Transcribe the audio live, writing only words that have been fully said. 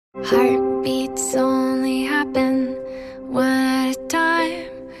Heartbeats only happen one at a time,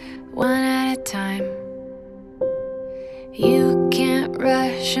 one at a time. You can't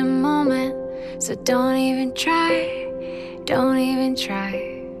rush a moment, so don't even try, don't even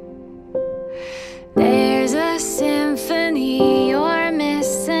try. There's a symphony you're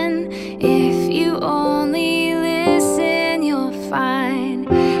missing. If you only listen, you'll find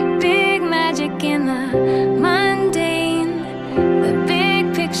big magic in the mundane, the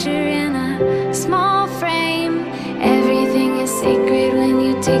big picture in a small frame. Everything is sacred when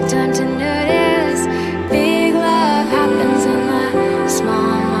you take time to notice. Big love happens in the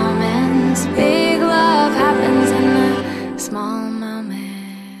small moments. Big love happens in the small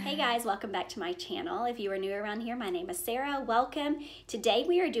moments. Hey guys, welcome back to my channel. If you are new around here, my name is Sarah. Welcome. Today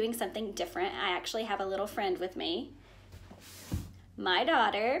we are doing something different. I actually have a little friend with me. My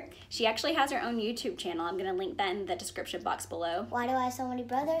daughter. She actually has her own YouTube channel. I'm going to link that in the description box below. Why do I have so many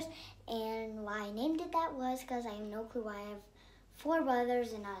brothers? And why I named it that was because I have no clue why I have 4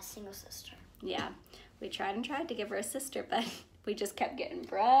 brothers and not a single sister. Yeah, we tried and tried to give her a sister, but we just kept getting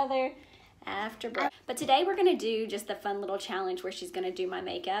brother after brother. But today we're going to do just the fun little challenge where she's going to do my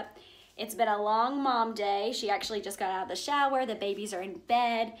makeup. It's been a long mom day. She actually just got out of the shower. The babies are in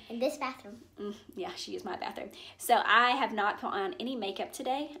bed. In this bathroom. Yeah, she used my bathroom. So I have not put on any makeup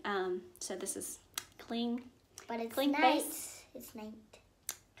today. So this is clean. But it's clean night. face. It's night.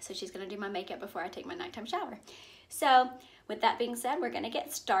 So she's going to do my makeup before I take my nighttime shower. So with that being said, we're going to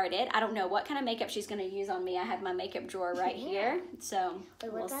get started. I don't know what kind of makeup she's going to use on me. I have my makeup drawer right here. So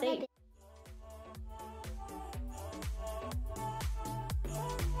we'll see.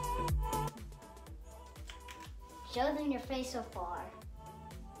 Show them your face so far.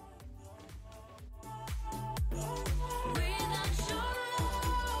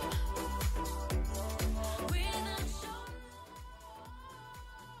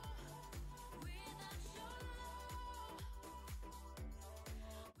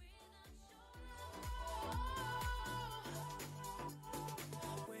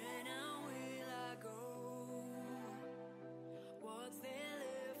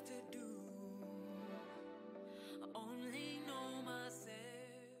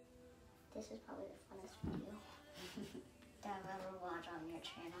 This is probably the funnest video that I've ever watched on your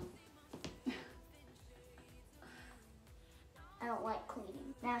channel. I don't like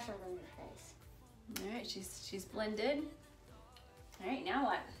cleaning. Now show them your face. All right, she's blended. All right, now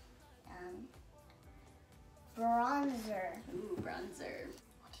what? Bronzer. Ooh, bronzer.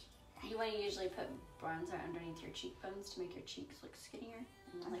 You want to usually put bronzer underneath your cheekbones to make your cheeks look skinnier,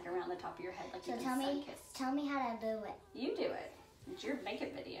 and then like around the top of your head, like So you've been sun-kissed. tell me how to do it. You do it. It's your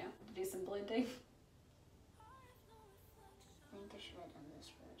makeup video. Do some blending. I think I should have done this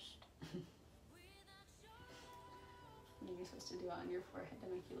first. You're supposed to do it on your forehead to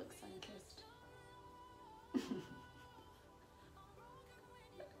make you look sun-kissed.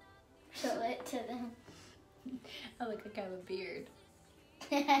 Show it to them. I look like I have a beard.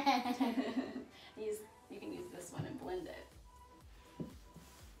 You can use this one and blend it.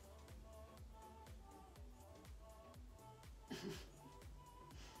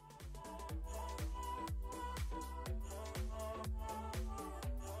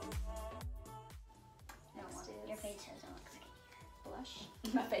 Your face doesn't look skinny. Blush.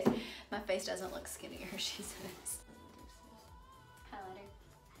 My face doesn't look skinnier, she says. Highlighter.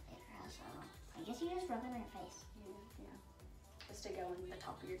 Also, I guess you just rub it on your face. Yeah. Just to go in the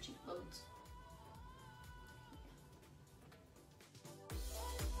top of your cheekbones.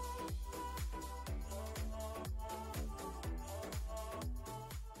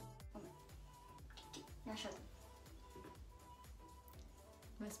 Now show them.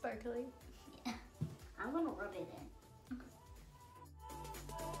 Am I sparkly? Yeah. I'm gonna rub it in. Okay.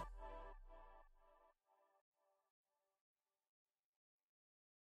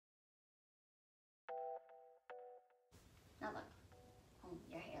 Now look. Oh,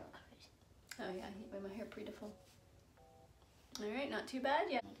 your hair looks crazy. Oh yeah, he made my hair beautiful. All right, not too bad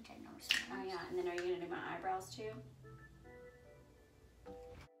yet. Oh yeah, and then are you gonna do my eyebrows too?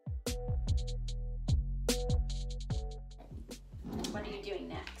 What are you doing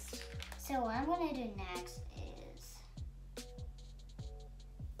next? So what I'm gonna do next is,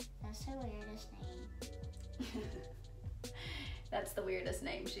 that's the weirdest name. That's the weirdest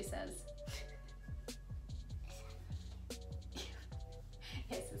name, she says.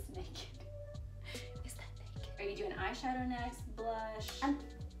 Yes, it's naked. Is that naked? Are you doing eyeshadow next? Blush? I'm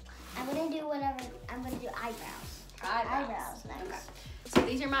gonna do whatever. I'm gonna do eyebrows. Eyebrows next. Okay. So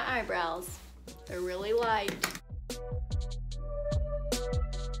these are my eyebrows. They're really light.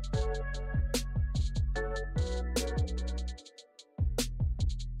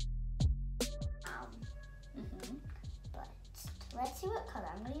 let's see what color.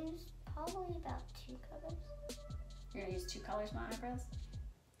 I'm gonna use probably about 2 colors. You're gonna use 2 colors on my eyebrows?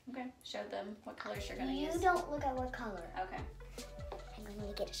 Okay, show them what colors you're gonna use. You don't look at what color. Okay. I'm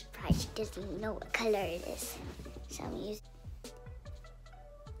gonna get a surprise. She doesn't even know what color it is. So I'm gonna use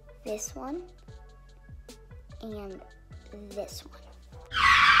this one and this one.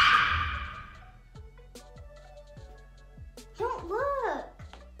 Don't look!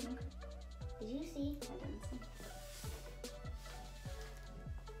 Okay. Did you see? I didn't see.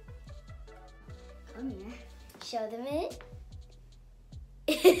 Come here. Show them it.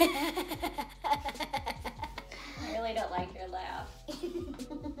 I really don't like your laugh.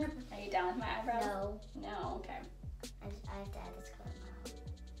 Are you done with my eyebrows? No. No, okay. I have to add this color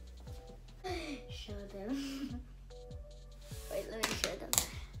now. Show them. Wait, let me show them.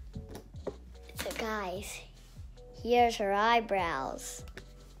 So guys, here's her eyebrows.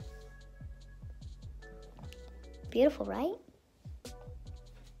 Beautiful, right?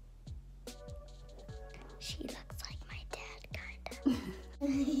 She looks like my dad, kind of.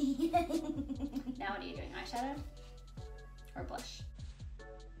 Now what are you doing? Eyeshadow? Or blush?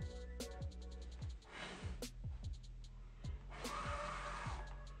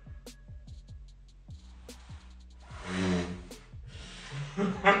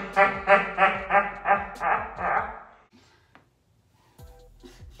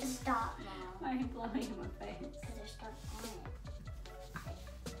 Stop now. Why are you blowing in my face? Because there's stuff on it.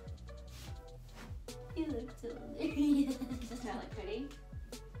 You look so hilarious. Does that look pretty?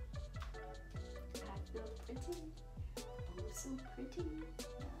 I feel pretty. Oh, so pretty.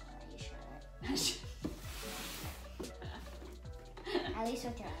 Are you sure? At least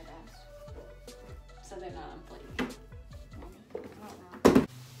with your eyebrows. So they're not on fleek. I don't know.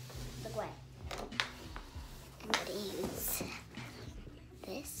 Look away. I'm gonna use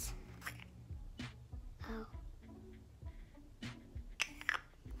this. Oh.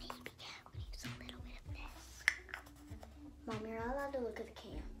 Maybe I'm gonna use a little bit of this. Mom, you're not allowed to look at the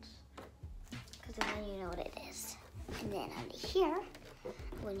cans. Because then you know what it is. And then under here,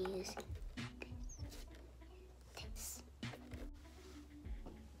 I'm gonna use this.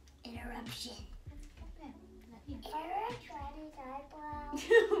 Interruption. Daddy's eyebrows.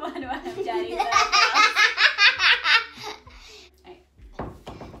 Why do I have daddy's eyebrows?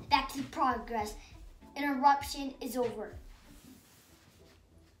 Back to the progress. Interruption is over.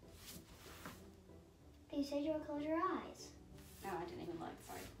 You said you would close your eyes. No, I didn't even look.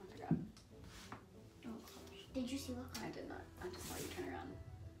 Sorry, I forgot. Did you see what? I did not. I just saw you turn around.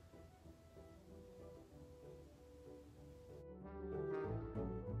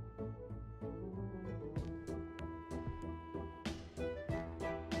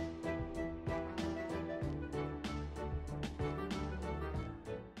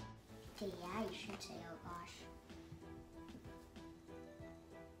 Yeah, you should say, oh gosh.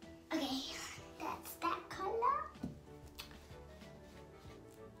 Okay, that's that color.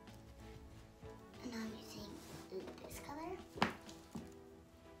 And I'm using this color.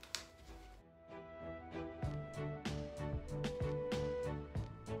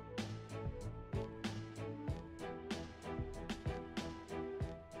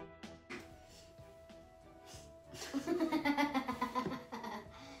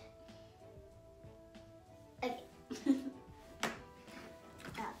 Okay.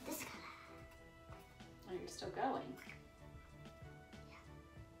 This color. Oh, you're still going.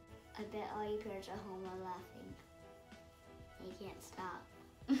 I bet all you parents at home are laughing. They can't stop.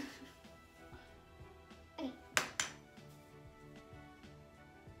 Okay.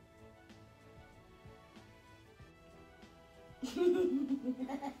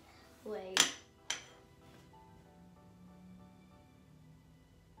 Wait.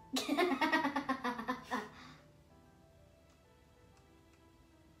 I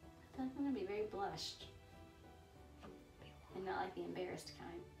feel like I'm gonna be very blushed. And not like the embarrassed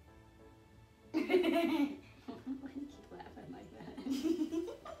kind. Why do you keep laughing like that?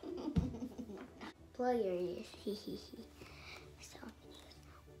 Blow your ears. Hee hee hee. So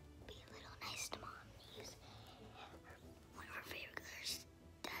be a little nice to mom. Use one of our favorite colors,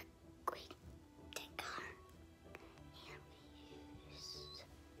 that great pink color. And we use this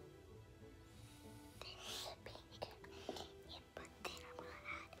pink. And but then I'm gonna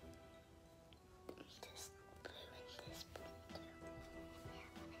add this blue and this blue too. Yeah,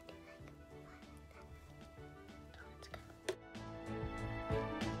 I'm gonna do like one of that. So let's go.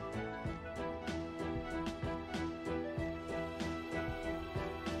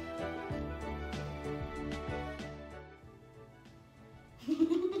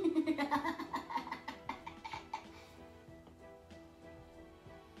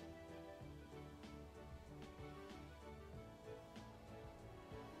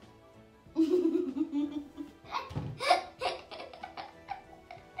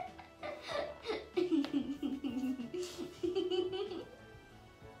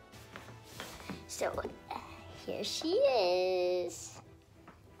 So here she is.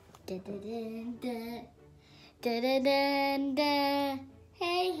 Da da da da da da da da.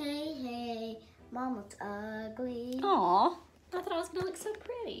 Hey hey hey, Mom looks ugly. Aw, I thought I was gonna look so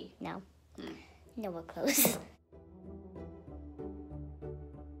pretty. No, no, we're close.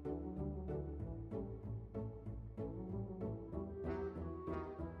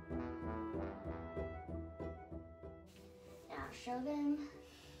 Now show them.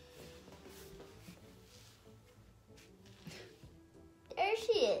 There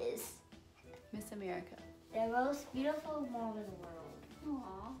she is. Miss America. The most beautiful mom in the world.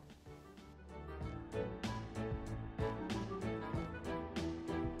 Aw.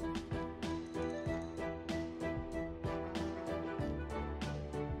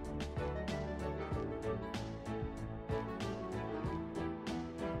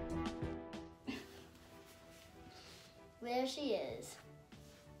 There she is.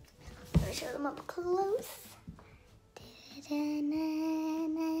 I'm gonna show them up close. Hey,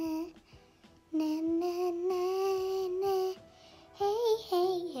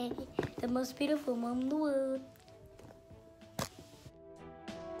 hey, hey. The most beautiful mom in the world.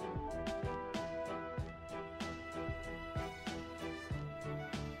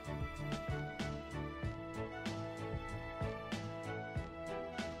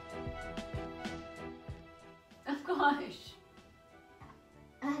 Oh gosh.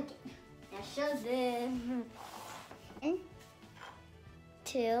 Okay. Now show them. 1,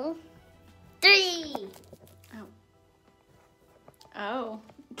 2, 3. Oh.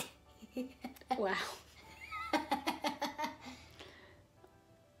 Wow.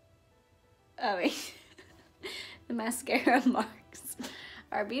 I mean, the mascara marks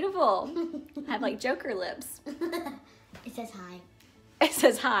are beautiful. I have like Joker lips. It says hi. It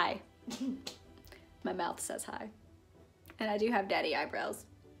says hi. My mouth says hi. And I do have daddy eyebrows.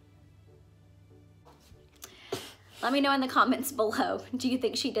 Let me know in the comments below. Do you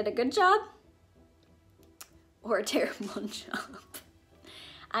think she did a good job? Or a terrible job?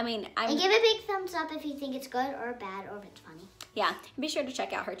 I mean, And give a big thumbs up if you think it's good or bad or if it's funny. yeah, be sure to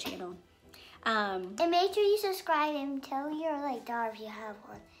check out her channel. And make sure you subscribe and tell your daughter if you have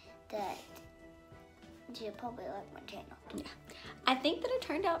one that she'll probably like my channel. Yeah, I think that it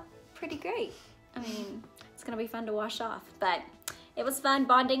turned out pretty great. I mean, it's gonna be fun to wash off, but it was fun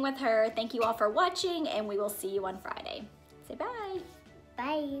bonding with her. Thank you all for watching, and we will see you on Friday. Say bye.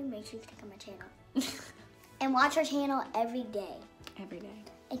 Bye. Make sure you click on my channel. And watch our channel every day. Every day.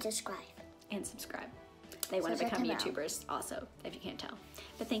 And subscribe. And subscribe. They want to So check become them out. YouTubers also, if you can't tell.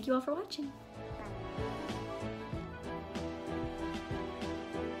 But thank you all for watching. Bye.